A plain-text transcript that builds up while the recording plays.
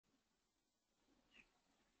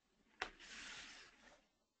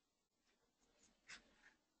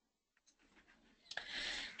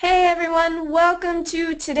Hey everyone, welcome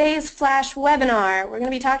to today's Flash webinar. We're going to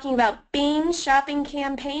be talking about Bing shopping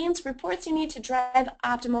campaigns, reports you need to drive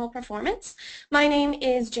optimal performance. My name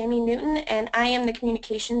is Jamie Newton and I am the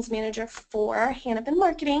Communications Manager for Hannafin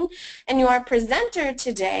Marketing, and your presenter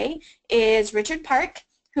today is Richard Park,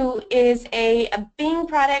 who is a Bing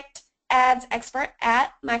product ads expert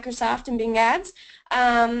at Microsoft and Bing Ads.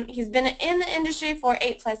 He's been in the industry for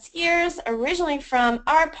 8+ years, originally from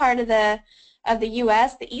our part of the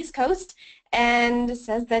U.S., the East Coast, and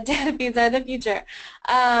says that data feeds are the future.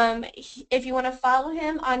 If you want to follow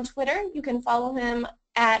him on Twitter, you can follow him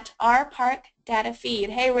at rparkdatafeed.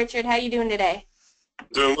 Hey Richard, how you doing today?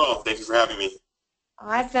 Doing well. Thank you for having me.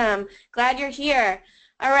 Awesome. Glad you're here.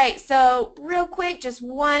 All right, so real quick, just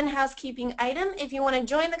one housekeeping item. If you want to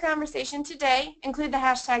join the conversation today, include the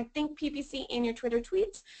hashtag ThinkPPC in your Twitter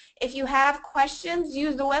tweets. If you have questions,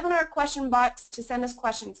 use the webinar question box to send us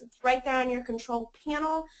questions. It's right there on your control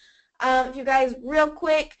panel. If you guys, real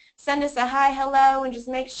quick, send us a hi, hello, and just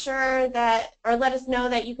make sure that, or let us know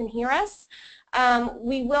that you can hear us.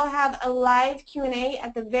 We will have a live Q&A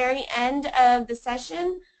at the very end of the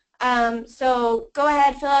session. So go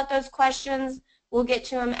ahead, fill out those questions. We'll get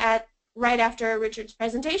to them right after Richard's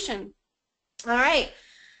presentation. All right,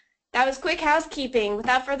 that was quick housekeeping.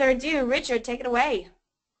 Without further ado, Richard, take it away.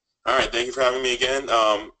 All right, thank you for having me again.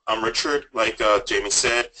 I'm Richard. Like Jamie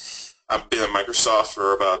said, I've been at Microsoft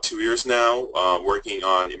for about 2 years now, working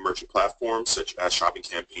on emerging platforms such as shopping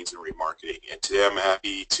campaigns and remarketing. And today I'm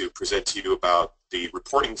happy to present to you about the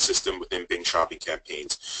reporting system within Bing shopping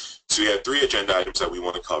campaigns. So we have 3 agenda items that we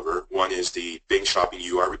want to cover. One is the Bing shopping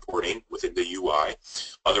UI reporting within the UI.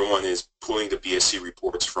 Other one is pulling the BSC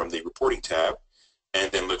reports from the reporting tab,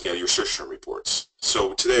 and then looking at your search term reports.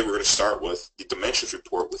 So today we're going to start with the dimensions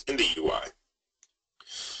report within the UI.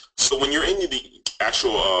 So when you're in the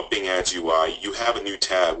actual Bing Ads UI, you have a new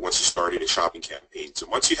tab once you started a shopping campaign. So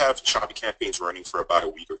once you have shopping campaigns running for about a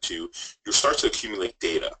week or two, you'll start to accumulate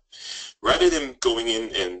data. Rather than going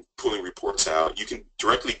in and pulling reports out, you can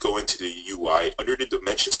directly go into the UI under the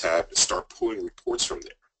Dimensions tab and start pulling reports from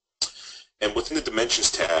there. And within the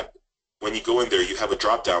Dimensions tab, when you go in there, you have a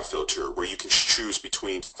drop-down filter where you can choose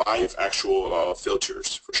between 5 actual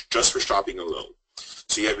filters just for shopping alone.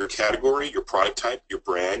 So you have your category, your product type, your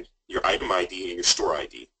brand, your item ID, and your store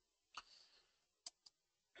ID.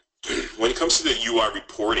 When it comes to the UI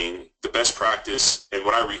reporting, the best practice, and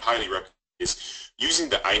what I highly recommend, is using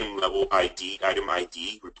the item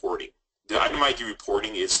ID reporting. The item ID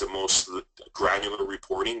reporting is the most granular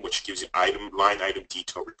reporting, which gives you line item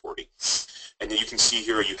detail reporting. And then you can see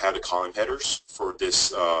here you have the column headers for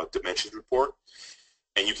this dimensions report.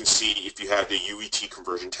 And you can see if you have the UET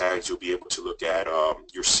conversion tags, you'll be able to look at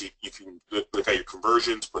you can look at your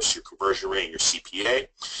conversions plus your conversion rate and your CPA.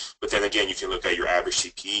 But then again, you can look at your average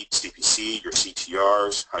CPC, your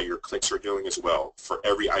CTRs, how your clicks are doing as well for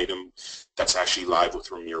every item that's actually live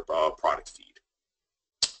within your product feed.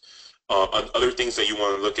 Other things that you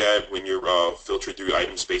want to look at when you're filtering through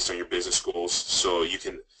items based on your business goals, so you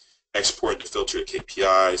can export and filter the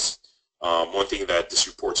KPIs. One thing that this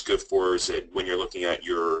report's good for is that when you're looking at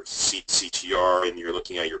your CTR and you're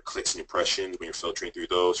looking at your clicks and impressions, when you're filtering through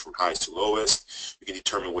those from highest to lowest, you can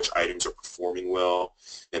determine which items are performing well,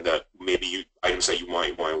 and that maybe items that you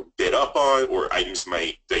might want to bid up on, or items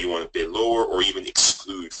that you want to bid lower, or even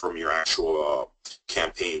exclude from your actual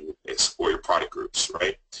campaign or your product groups,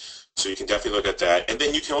 right? So you can definitely look at that. And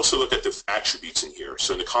then you can also look at the attributes in here.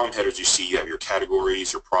 So in the column headers, you see you have your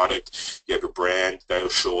categories, your product, you have your brand, that'll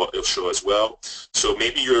show as well. So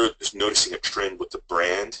maybe you're just noticing a trend with the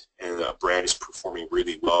brand, and the brand is performing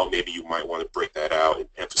really well. Maybe you might want to break that out and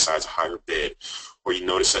emphasize a higher bid. Or you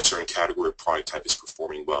notice that certain category or product type is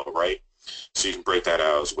performing well, right? So you can break that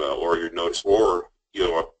out as well. Or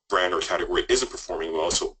a brand or category isn't performing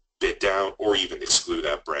well, so bid down or even exclude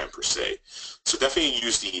that brand per se. So definitely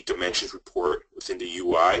use the dimensions report within the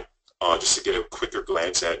UI just to get a quicker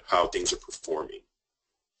glance at how things are performing.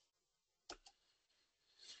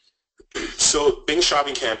 So Bing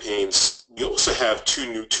shopping campaigns, you also have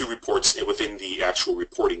two reports within the actual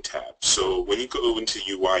reporting tab. So when you go into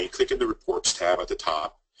UI and click in the reports tab at the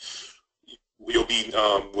top, we'll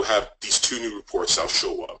have these 2 new reports that'll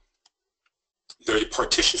show up. They're the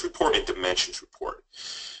Partitions Report and Dimensions Report.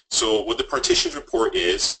 So what the Partitions Report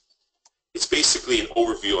is, it's basically an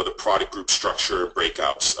overview of the product group structure and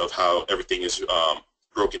breakouts of how everything is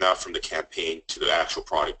broken out from the campaign to the actual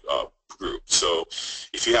product group. So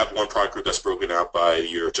if you have one product group that's broken out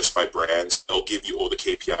just by brands, it'll give you all the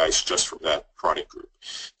KPIs just from that product group.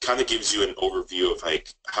 Kind of gives you an overview of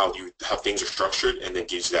like how things are structured, and then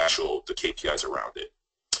gives you the KPIs around it.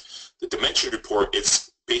 The dimension report,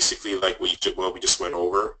 it's basically like what we just went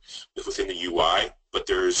over within the UI, but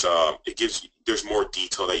there's there's more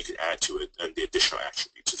detail that you can add to it and the additional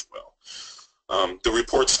attributes as well. The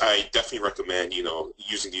reports, I definitely recommend,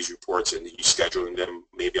 using these reports and you scheduling them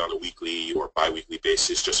maybe on a weekly or bi-weekly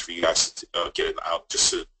basis just for you guys to get it out,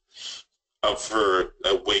 just to, for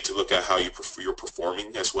a way to look at how you're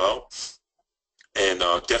performing as well. And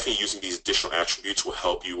definitely using these additional attributes will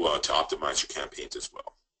help you to optimize your campaigns as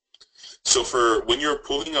well. So for when you're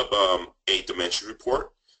pulling up a dimension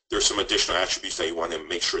report, there's some additional attributes that you want to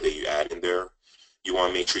make sure that you add in there. You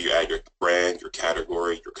want to make sure you add your brand, your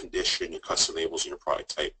category, your condition, your custom labels, and your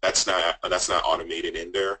product type. That's not automated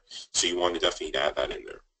in there, so you want to definitely add that in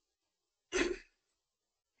there.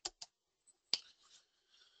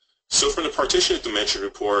 So from the partition and dimension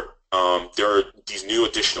report, there are these new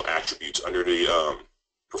additional attributes under the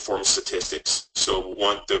performance statistics. So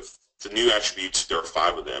the new attributes, there are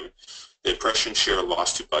 5 of them: the impression share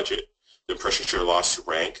loss to budget, the impression share loss to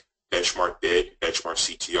rank, benchmark bid, benchmark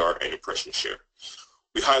CTR, and impression share.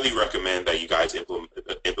 We highly recommend that you guys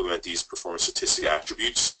implement these performance statistic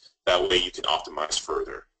attributes. That way you can optimize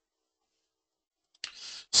further.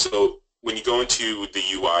 So when you go into the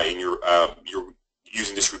UI and you're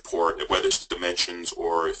using this report, whether it's the dimensions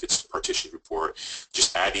or if it's the partition report,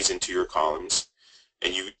 just add these into your columns,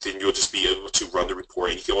 and then you'll just be able to run the report.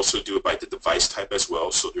 And you can also do it by the device type as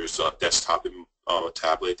well. So there's a desktop and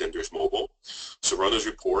tablet, then there's mobile. So run those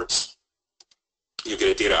reports. You'll get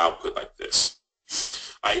a data output like this.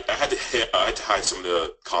 I had to hide some of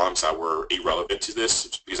the columns that were irrelevant to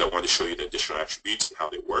this because I wanted to show you the additional attributes and how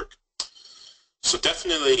they work. So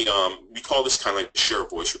definitely, we call this kind of like share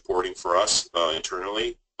of voice reporting for us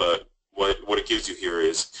internally. But what it gives you here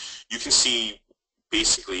is you can see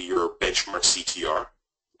basically your benchmark CTR,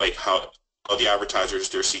 like how the advertisers,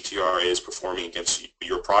 their CTR is performing against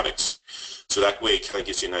your products. So that way, it kind of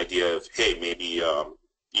gives you an idea of, hey, maybe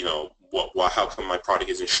how come my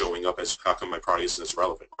product isn't showing up how come my product isn't as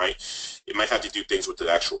relevant, right? It might have to do things with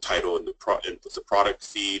the actual title and with the product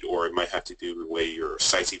feed, or it might have to do with the way your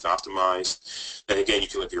site's even optimized. Then again, you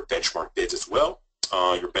can look at your benchmark bids as well.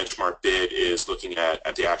 Your benchmark bid is looking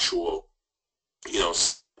at the actual,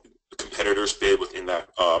 competitor's bid within that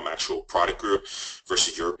actual product group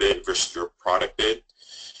versus your bid versus your product bid.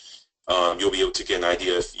 You'll be able to get an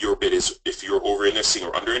idea if your bid is, if you're over-indexing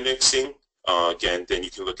or under-indexing. Again, then you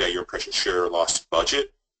can look at your impression share loss to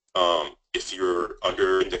budget. If you're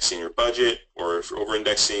under-indexing your budget, or if you're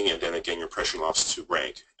over-indexing, and then again your impression loss to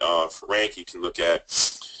rank. For rank, you can look at,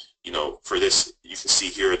 for this, you can see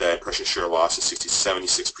here that impression share loss is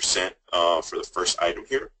 76% for the first item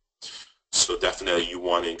here. So definitely you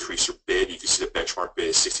want to increase your bid. You can see the benchmark bid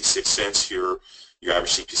is 66 cents here. Your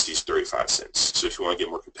average CPC is 35 cents. So if you want to get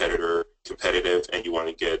more competitive, and you want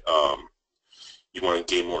to get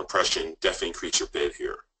gain more impression, definitely increase your bid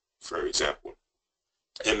here, for example.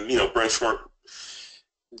 And benchmark,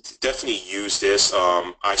 definitely use this.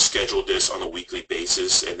 I schedule this on a weekly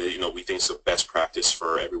basis, and we think it's the best practice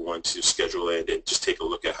for everyone to schedule it and just take a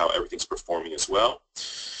look at how everything's performing as well.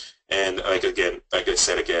 And like I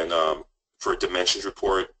said again, for a dimensions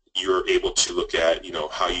report, you're able to look at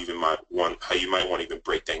how you might want to even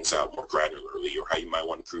break things out more granularly, or how you might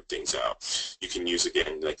want to group things out. You can use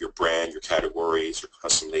again like your brand, your categories, your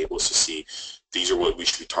custom labels to see these are what we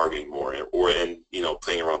should be targeting more, and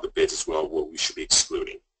playing around the bids as well, what we should be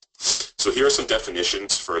excluding. So here are some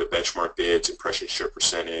definitions for the benchmark bids, impression share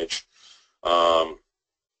percentage.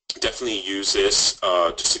 Definitely use this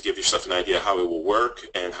just to give yourself an idea how it will work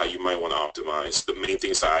and how you might want to optimize. The main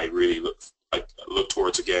things that I really look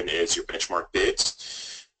towards again is your benchmark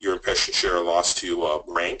bids, your impression share loss to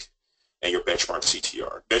rank, and your benchmark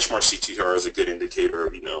CTR. Benchmark CTR is a good indicator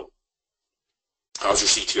of how's your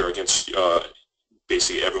CTR against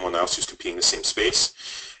basically everyone else who's competing in the same space.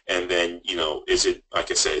 And then is it,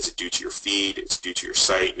 like I said, is it due to your feed? It's due to your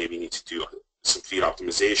site. Maybe you need to do some feed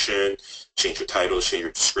optimization, change your titles, change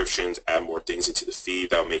your descriptions, add more things into the feed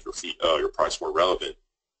that will make your products more relevant.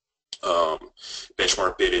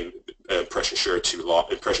 Benchmark bid and impression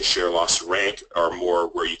share loss to rank are more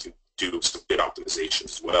where you can do some bid optimization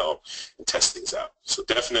as well and test things out. So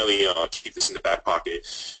definitely keep this in the back pocket.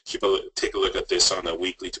 Take a look at this on a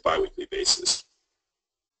weekly to bi-weekly basis.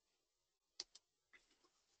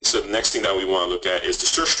 So the next thing that we want to look at is the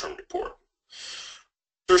search term report.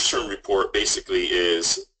 Search term report basically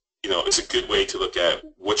is, it's a good way to look at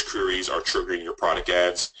which queries are triggering your product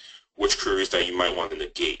ads, which queries that you might want to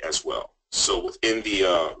negate as well. So within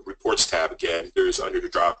the reports tab, again, there's under the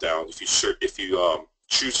drop down, if you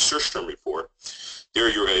choose a search term report, there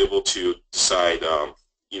you're able to decide,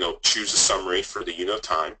 choose a summary for the unit of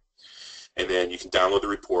time, and then you can download the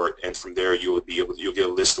report, and from there you'll get a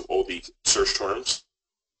list of all the search terms,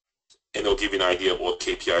 and it'll give you an idea of all the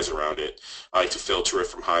KPIs around it. I like to filter it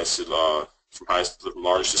from highest to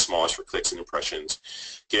largest to smallest for clicks and impressions.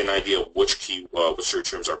 Get an idea of which search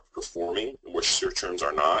terms are performing and which search terms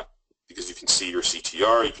are not, because you can see your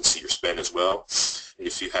CTR, you can see your spend as well, and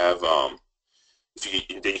if you have then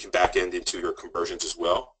you can back end into your conversions as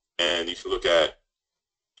well, and you can look at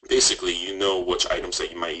basically which items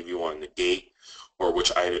that you might even want to negate, or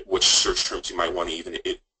which search terms you might want to even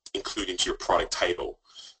include into your product title.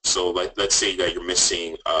 So let's say that you're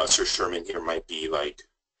missing a search term in here, might be like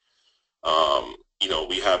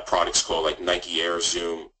we have products called like Nike Air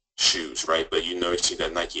Zoom shoes, right? But you see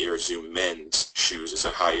that Nike Air Zoom men's shoes is a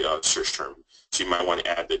high search term. So you might want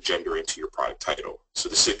to add the gender into your product title. So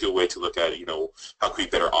this is a good way to look at, how can we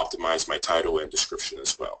better optimize my title and description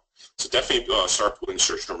as well. So definitely start pulling the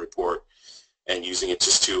search term report and using it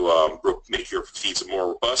just to make your feeds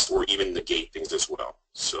more robust, or even negate things as well.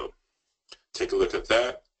 So take a look at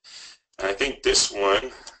that. And I think this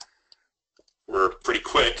one, we're pretty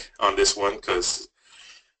quick on this one because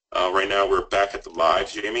right now we're back at the live,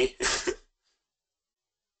 Jamie.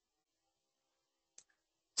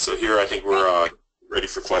 So here I think we're ready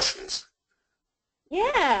for questions.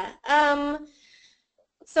 Yeah.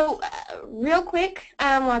 So real quick,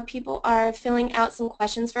 while people are filling out some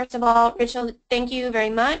questions, first of all, Rachel, thank you very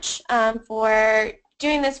much for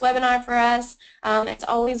doing this webinar for us. It's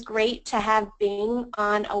always great to have Bing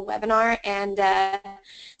on a webinar and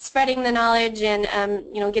spreading the knowledge and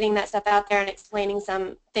getting that stuff out there and explaining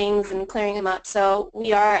some things and clearing them up. So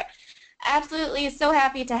we are absolutely so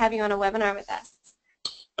happy to have you on a webinar with us.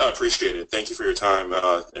 I appreciate it. Thank you for your time,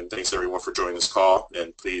 and thanks everyone for joining this call.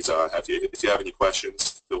 And please, if you have any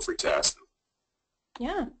questions, feel free to ask them.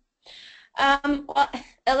 Yeah. Well,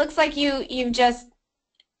 it looks like you've just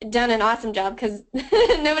done an awesome job because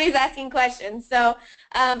nobody's asking questions. So,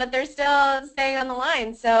 but they're still staying on the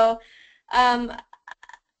line. So,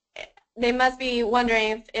 they must be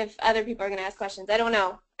wondering if other people are going to ask questions. I don't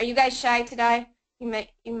know. Are you guys shy today? You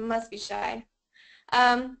must be shy.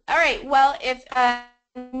 All right. Well, if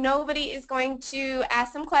nobody is going to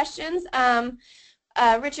ask some questions,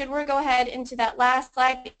 Richard, we'll go ahead into that last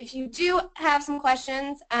slide. If you do have some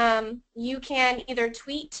questions, you can either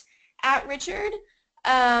tweet at Richard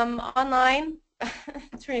online.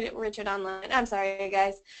 Tweet at Richard online. I'm sorry,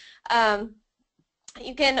 guys.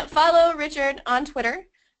 You can follow Richard on Twitter.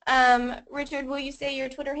 Richard, will you say your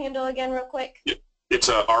Twitter handle again real quick? Yep. It's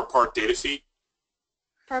our part data feed.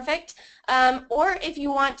 Perfect. Or if you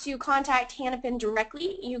want to contact Hannafin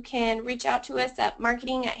directly, you can reach out to us at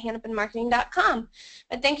marketing@hannafinmarketing.com.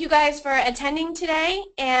 But thank you guys for attending today,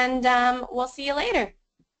 and we'll see you later.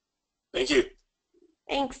 Thank you.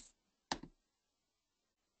 Thanks.